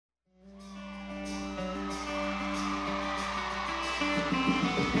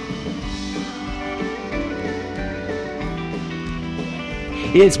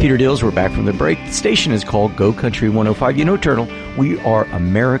It's Peter Dills. We're back from the break. The station is called Go Country 105. You know, Turtle, we are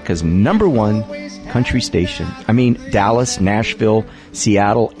America's #1 country station. I mean, Dallas, Nashville,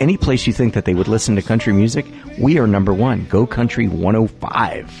 Seattle, any place you think that they would listen to country music, we are #1. Go Country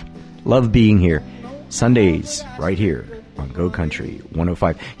 105. Love being here. Sundays, right here on Go Country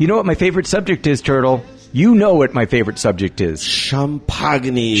 105. You know what my favorite subject is, Turtle? You know what my favorite subject is.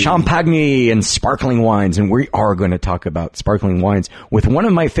 Champagne. Champagne and sparkling wines. And we are going to talk about sparkling wines with one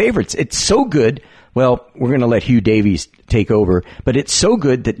of my favorites. It's so good. Well, we're going to let Hugh Davies take over. But it's so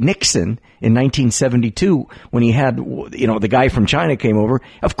good that Nixon in 1972, when he had, the guy from China came over,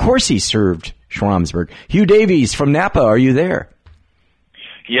 of course he served Schramsberg. Hugh Davies from Napa, are you there?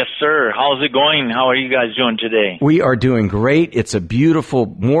 Yes, sir. How's it going? How are you guys doing today? We are doing great. It's a beautiful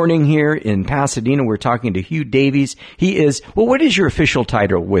morning here in Pasadena. We're talking to Hugh Davies. He is, what is your official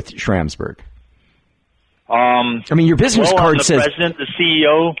title with Schramsberg? Your business card I'm the says... president, the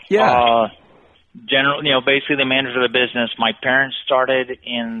CEO. Yeah. Basically the manager of the business. My parents started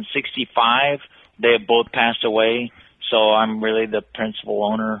in 1965. They have both passed away. So I'm really the principal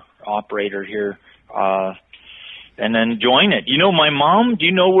owner, operator here. And then join it. You know, my mom, do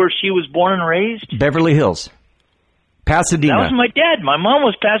you know where she was born and raised? Beverly Hills. Pasadena. That was my dad. My mom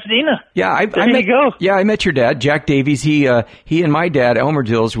was Pasadena. Yeah, I met your dad, Jack Davies. He and my dad, Elmer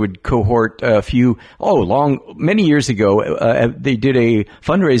Dills, would cohort many years ago. They did a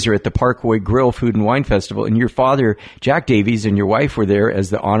fundraiser at the Parkway Grill Food and Wine Festival, and your father, Jack Davies, and your wife were there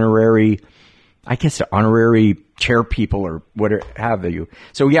as the honorary chair people or what have you.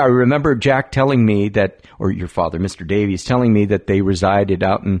 So yeah, I remember Jack telling me that, or your father, Mr. Davies, telling me that they resided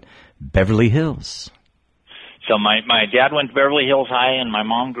out in Beverly Hills. So my dad went to Beverly Hills High, and my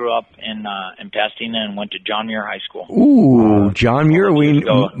mom grew up in Pasadena and went to John Muir High School. Ooh, John Muir.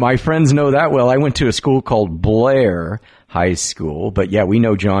 My friends know that well. I went to a school called Blair High School, but yeah, we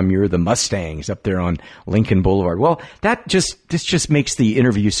know John Muir, the Mustangs up there on Lincoln Boulevard. Well, this just makes the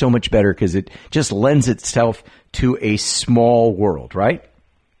interview so much better because it just lends itself to a small world, right?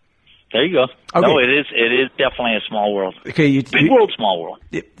 There you go. Okay. No, it is definitely a small world. Okay, big world, small world.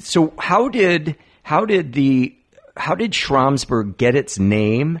 So how did Schramsberg get its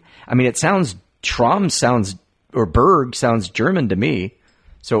name? I mean, Berg sounds German to me.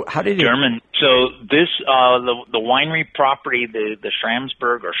 So how did it... German. So this, the winery property, the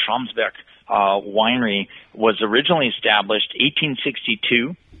Schramsberg or Schramsberg winery was originally established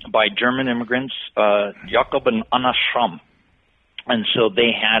 1862 by German immigrants, Jakob and Anna Schramm. And so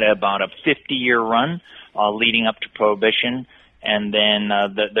they had about a 50-year run leading up to Prohibition. And then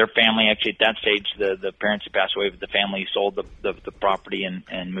their family, actually at that stage, the parents had passed away, but the family sold the property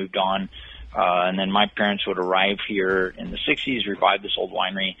and moved on. And then my parents would arrive here in the 60s, revive this old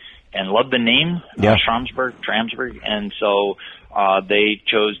winery, and loved the name, Schramsberg, and so they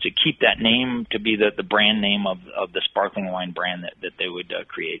chose to keep that name to be the brand name of the sparkling wine brand that they would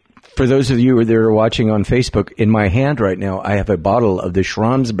create. For those of you that are watching on Facebook, in my hand right now, I have a bottle of the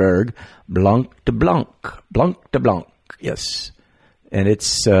Schramsberg Blanc de Blanc. Yes, and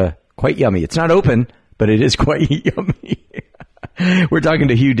it's quite yummy. It's not open, but it is quite yummy. We're talking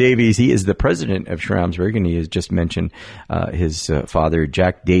to Hugh Davies. He is the president of Schramsberg, and he has just mentioned his father,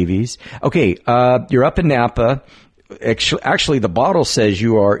 Jack Davies. Okay, you're up in Napa. Actually, the bottle says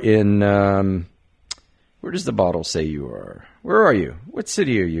you are in... where does the bottle say you are? Where are you? What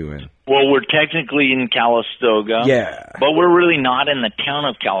city are you in? Well, we're technically in Calistoga. Yeah. But we're really not in the town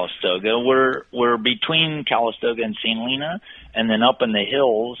of Calistoga. We're between Calistoga and St. Helena, and then up in the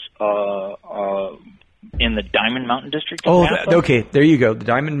hills... in the Diamond Mountain District. Okay. There you go. The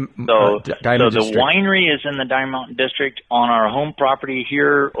Diamond District. The winery is in the Diamond Mountain District. On our home property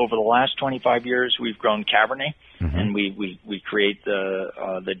here, over the last 25 years, we've grown Cabernet, and we create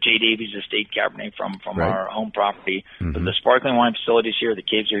the J. Davies Estate Cabernet from our home property. But the sparkling wine facilities here, the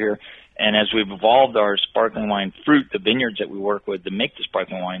caves are here. And as we've evolved our sparkling wine fruit, the vineyards that we work with to make the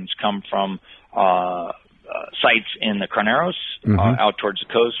sparkling wines come from sites in the Carneros, out towards the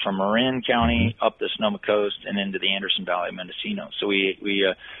coast, from Marin County up the Sonoma Coast and into the Anderson Valley of Mendocino. So we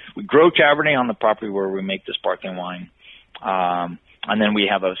grow Cabernet on the property where we make the sparkling wine. And then we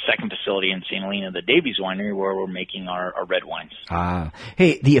have a second facility in St. Helena, the Davies Winery, where we're making our red wines.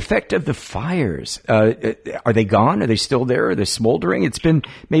 Hey, the effect of the fires, are they gone? Are they still there? Are they smoldering? It's been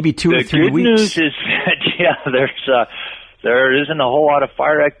maybe 2 or 3 weeks. The good news is that, there isn't a whole lot of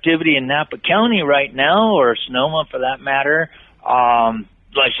fire activity in Napa County right now, or Sonoma for that matter. I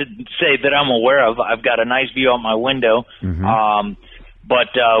should say that I'm aware of. I've got a nice view out my window. But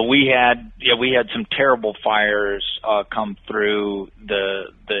we had some terrible fires come through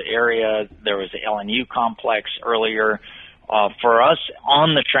the area. There was the LNU complex earlier. For us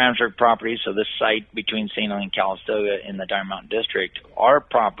on the Schramsberg property, so this site between St. Helens and Calistoga in the Diamond Mountain District, our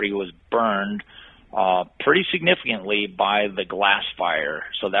property was burned pretty significantly by the glass fire.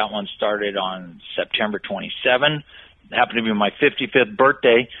 So that one started on September 27. It happened to be my 55th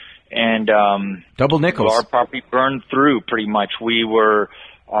birthday, and double nickels. So our property burned through pretty much. We were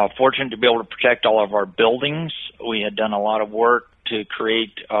fortunate to be able to protect all of our buildings. We had done a lot of work to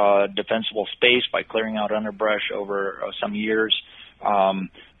create defensible space by clearing out underbrush over some years.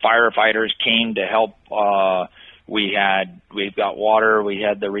 Firefighters came to help. We've got water, we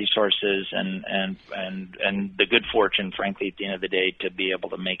had the resources, and the good fortune, frankly, at the end of the day, to be able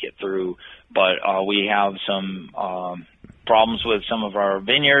to make it through. But we have some problems with some of our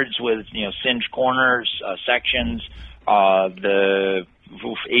vineyards with singed corners, sections. The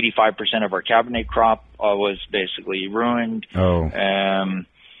 85% of our Cabernet crop was basically ruined.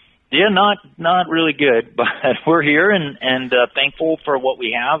 Yeah, not really good, but we're here and thankful for what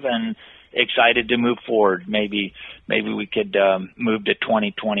we have and excited to move forward. Maybe we could move to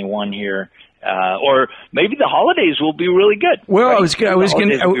 2021 here, or maybe the holidays will be really good. Well, right? I was going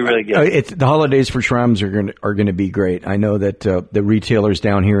to be really good. The holidays for Schram's are going to be great. I know that the retailers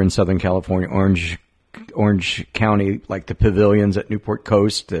down here in Southern California, Orange County, like the pavilions at Newport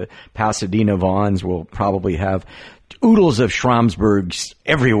Coast, the Pasadena Vons, will probably have oodles of Schramsbergs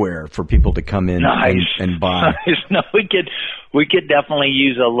everywhere for people to come in and buy. Nice. No, we could definitely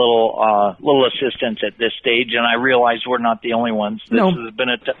use a little assistance at this stage, and I realize we're not the only ones. This has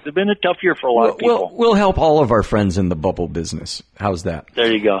been a tough year for a lot of people. We'll help all of our friends in the bubble business. How's that?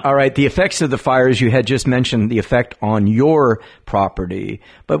 There you go. All right. The effects of the fires, you had just mentioned the effect on your property,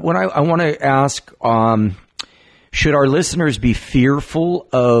 but what I want to ask, should our listeners be fearful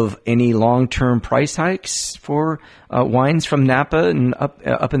of any long-term price hikes for wines from Napa and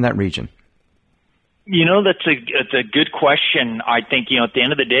up in that region? That's a good question. I think at the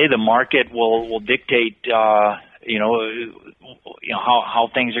end of the day, the market will dictate how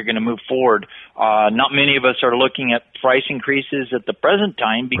things are going to move forward. Not many of us are looking at price increases at the present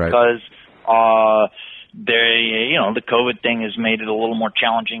time because the COVID thing has made it a little more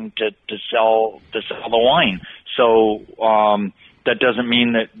challenging to sell the wine. So that doesn't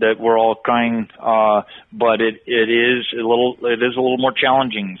mean that we're all crying, but it is a little more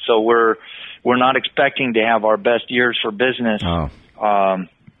challenging. So we're not expecting to have our best years for business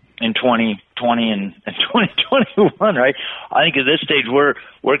in 2020 and 2021, right? I think at this stage we're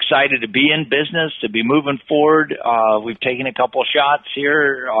excited to be in business, to be moving forward. We've taken a couple shots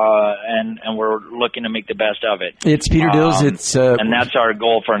here, and we're looking to make the best of it. It's Peter Dills. And that's our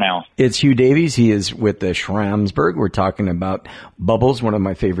goal for now. It's Hugh Davies. He is with the Schramsberg. We're talking about bubbles, one of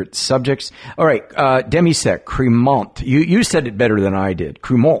my favorite subjects. All right, Demi-Sec, Cremant. You said it better than I did.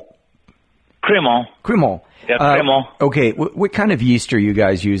 Cremant. Yeah, Cremant. Okay, what kind of yeast are you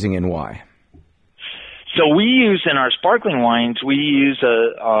guys using and why? So we use in our sparkling wines, we use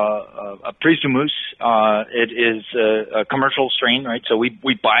a Prise de Mousse. It is a commercial strain, right? So we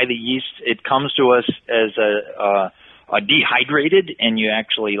buy the yeast. It comes to us as a dehydrated, and you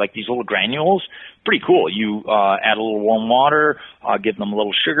actually, like these little granules, pretty cool. You add a little warm water, give them a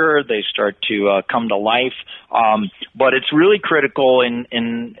little sugar. They start to come to life. But it's really critical in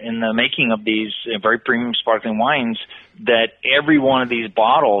the making of these very premium sparkling wines that every one of these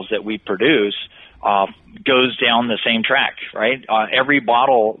bottles that we produce goes down the same track, right? Every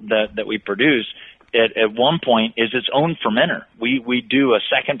bottle that we produce at one point is its own fermenter. We do a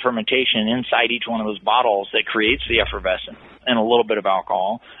second fermentation inside each one of those bottles that creates the effervescence and a little bit of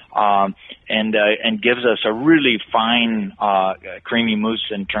alcohol, and gives us a really fine, creamy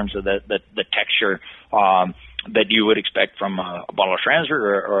mousse in terms of the texture, that you would expect from a bottle of Schramsberg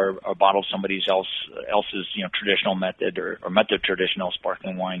or a bottle of somebody else's traditional method or method traditional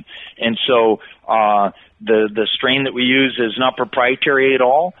sparkling wine. And so the strain that we use is not proprietary at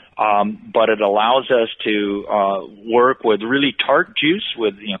all, but it allows us to work with really tart juice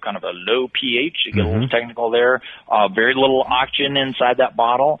with kind of a low pH to get a little technical there. Very little oxygen inside that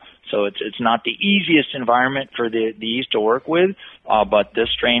bottle. So it's not the easiest environment for the yeast to work with, but this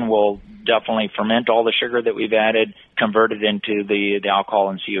strain will definitely ferment all the sugar that we've added, convert it into the alcohol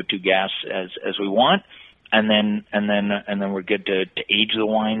and CO2 gas as we want, and then we're good to age the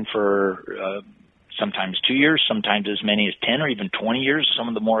wine for sometimes 2 years, sometimes as many as 10 or even 20 years. Some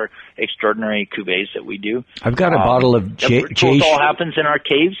of the more extraordinary cuvées that we do. I've got a bottle of It all happens in our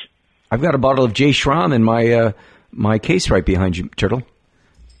caves. I've got a bottle of J. Schram in my case right behind you, Turtle.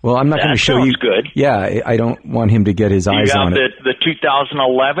 Well, I'm not going to show you. That sounds good. Yeah, I don't want him to get his eyes on it. The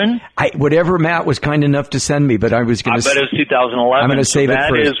 2011? Whatever Matt was kind enough to send me, but I was going to. I bet it was 2011. I'm going to save it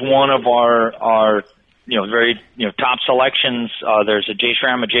for. That is one of our very top selections. There's a J.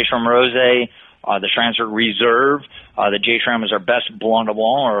 Schramm Rosé, the Schramsberg Reserve. The J. Schramm is our best Blanc de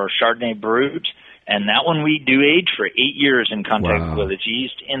Blanc or Chardonnay Brut. And that one we do age for 8 years in contact with its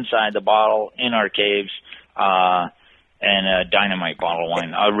yeast inside the bottle in our caves, and a Dynamite bottle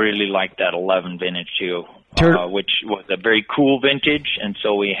wine. I really like that 11 vintage too, which was a very cool vintage. And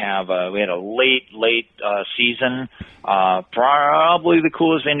so we had a late season, probably the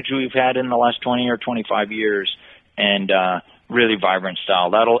coolest vintage we've had in the last 20 or 25 years, and really vibrant style.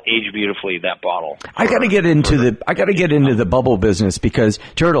 That'll age beautifully, that bottle. I got to get into the bubble business because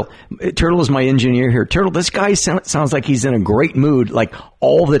Turtle is my engineer here. Turtle, this guy sounds like he's in a great mood, like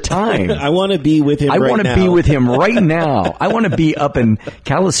all the time. I want to be with him. I want to be with him right now. I want to be up in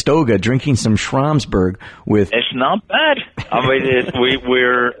Calistoga drinking some Schramsberg with. It's not bad. I mean,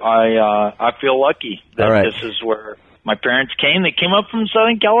 I feel lucky that this is where my parents came. They came up from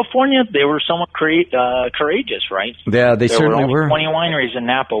Southern California. They were somewhat courageous, right? Yeah, they certainly were. 20 wineries in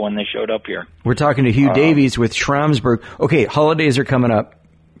Napa when they showed up here. We're talking to Hugh Davies with Schramsberg. Okay, holidays are coming up.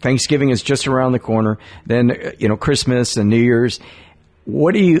 Thanksgiving is just around the corner. Then, Christmas and New Year's.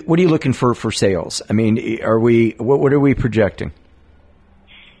 What are you looking for sales? I mean, what are we projecting?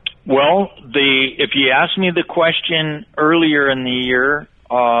 Well, if you asked me the question earlier in the year,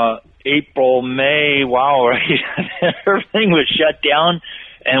 April, May, wow, right? Everything was shut down,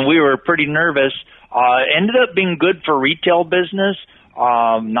 and we were pretty nervous. Ended up being good for retail business,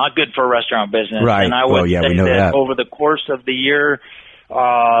 not good for restaurant business. Right. And I would say that over the course of the year,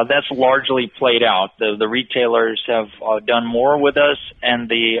 that's largely played out. The retailers have done more with us, and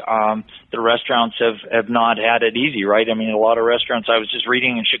the restaurants have not had it easy, right? I mean, a lot of restaurants, I was just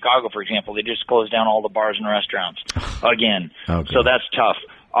reading in Chicago, for example, they just closed down all the bars and restaurants again. Okay. So that's tough.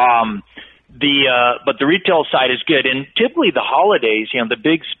 But the retail side is good, and typically the holidays, the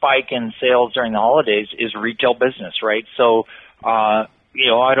big spike in sales during the holidays is retail business, right? So, I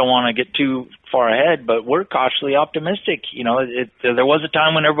don't want to get too far ahead, but we're cautiously optimistic. There was a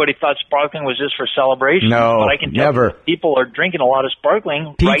time when everybody thought sparkling was just for celebration. No, but I can tell never. You that people are drinking a lot of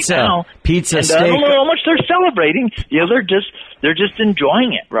sparkling right now. Pizza, steak. I don't know how much they're celebrating. They're just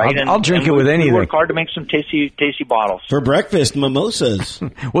enjoying it, right? I'll drink it with anything. We work hard to make some tasty bottles. For breakfast, mimosas.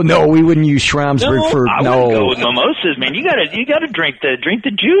 Well, no, we wouldn't use Schramsberg for I wouldn't go with mimosas, man. You gotta drink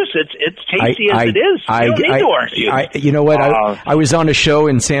the juice. It's tasty as it is. You don't need the orange juice. You know what? I was on a show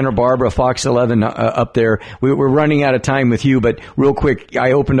in Santa Barbara, Fox 11 up there. We were running out of time with you, but real quick,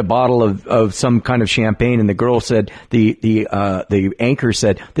 I opened a bottle of some kind of champagne, and the girl said, the anchor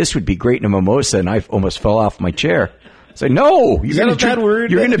said, this would be great in a mimosa, and I almost fell off my chair. So no, you're going to drink. You're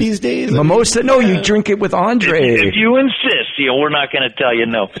going to these days. Mimosa? No, you drink it with Andre. If you insist, we're not going to tell you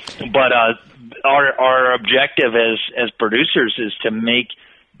no. But our objective as producers is to make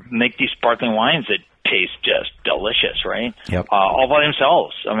these sparkling wines that taste just delicious, right? Yep. All by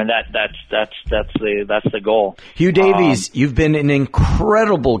themselves. I mean, that's the goal. Hugh Davies, you've been an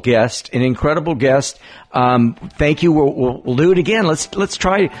incredible guest. Thank you. We'll do it again. Let's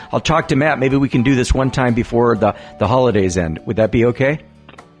try. I'll talk to Matt. Maybe we can do this one time before the holidays end. Would that be okay?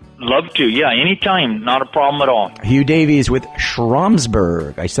 Love to. Yeah, anytime. Not a problem at all. Hugh Davies with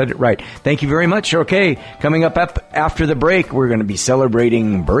Schramsberg. I said it right. Thank you very much. Okay, coming up after the break, we're going to be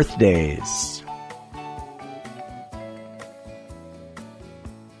celebrating birthdays.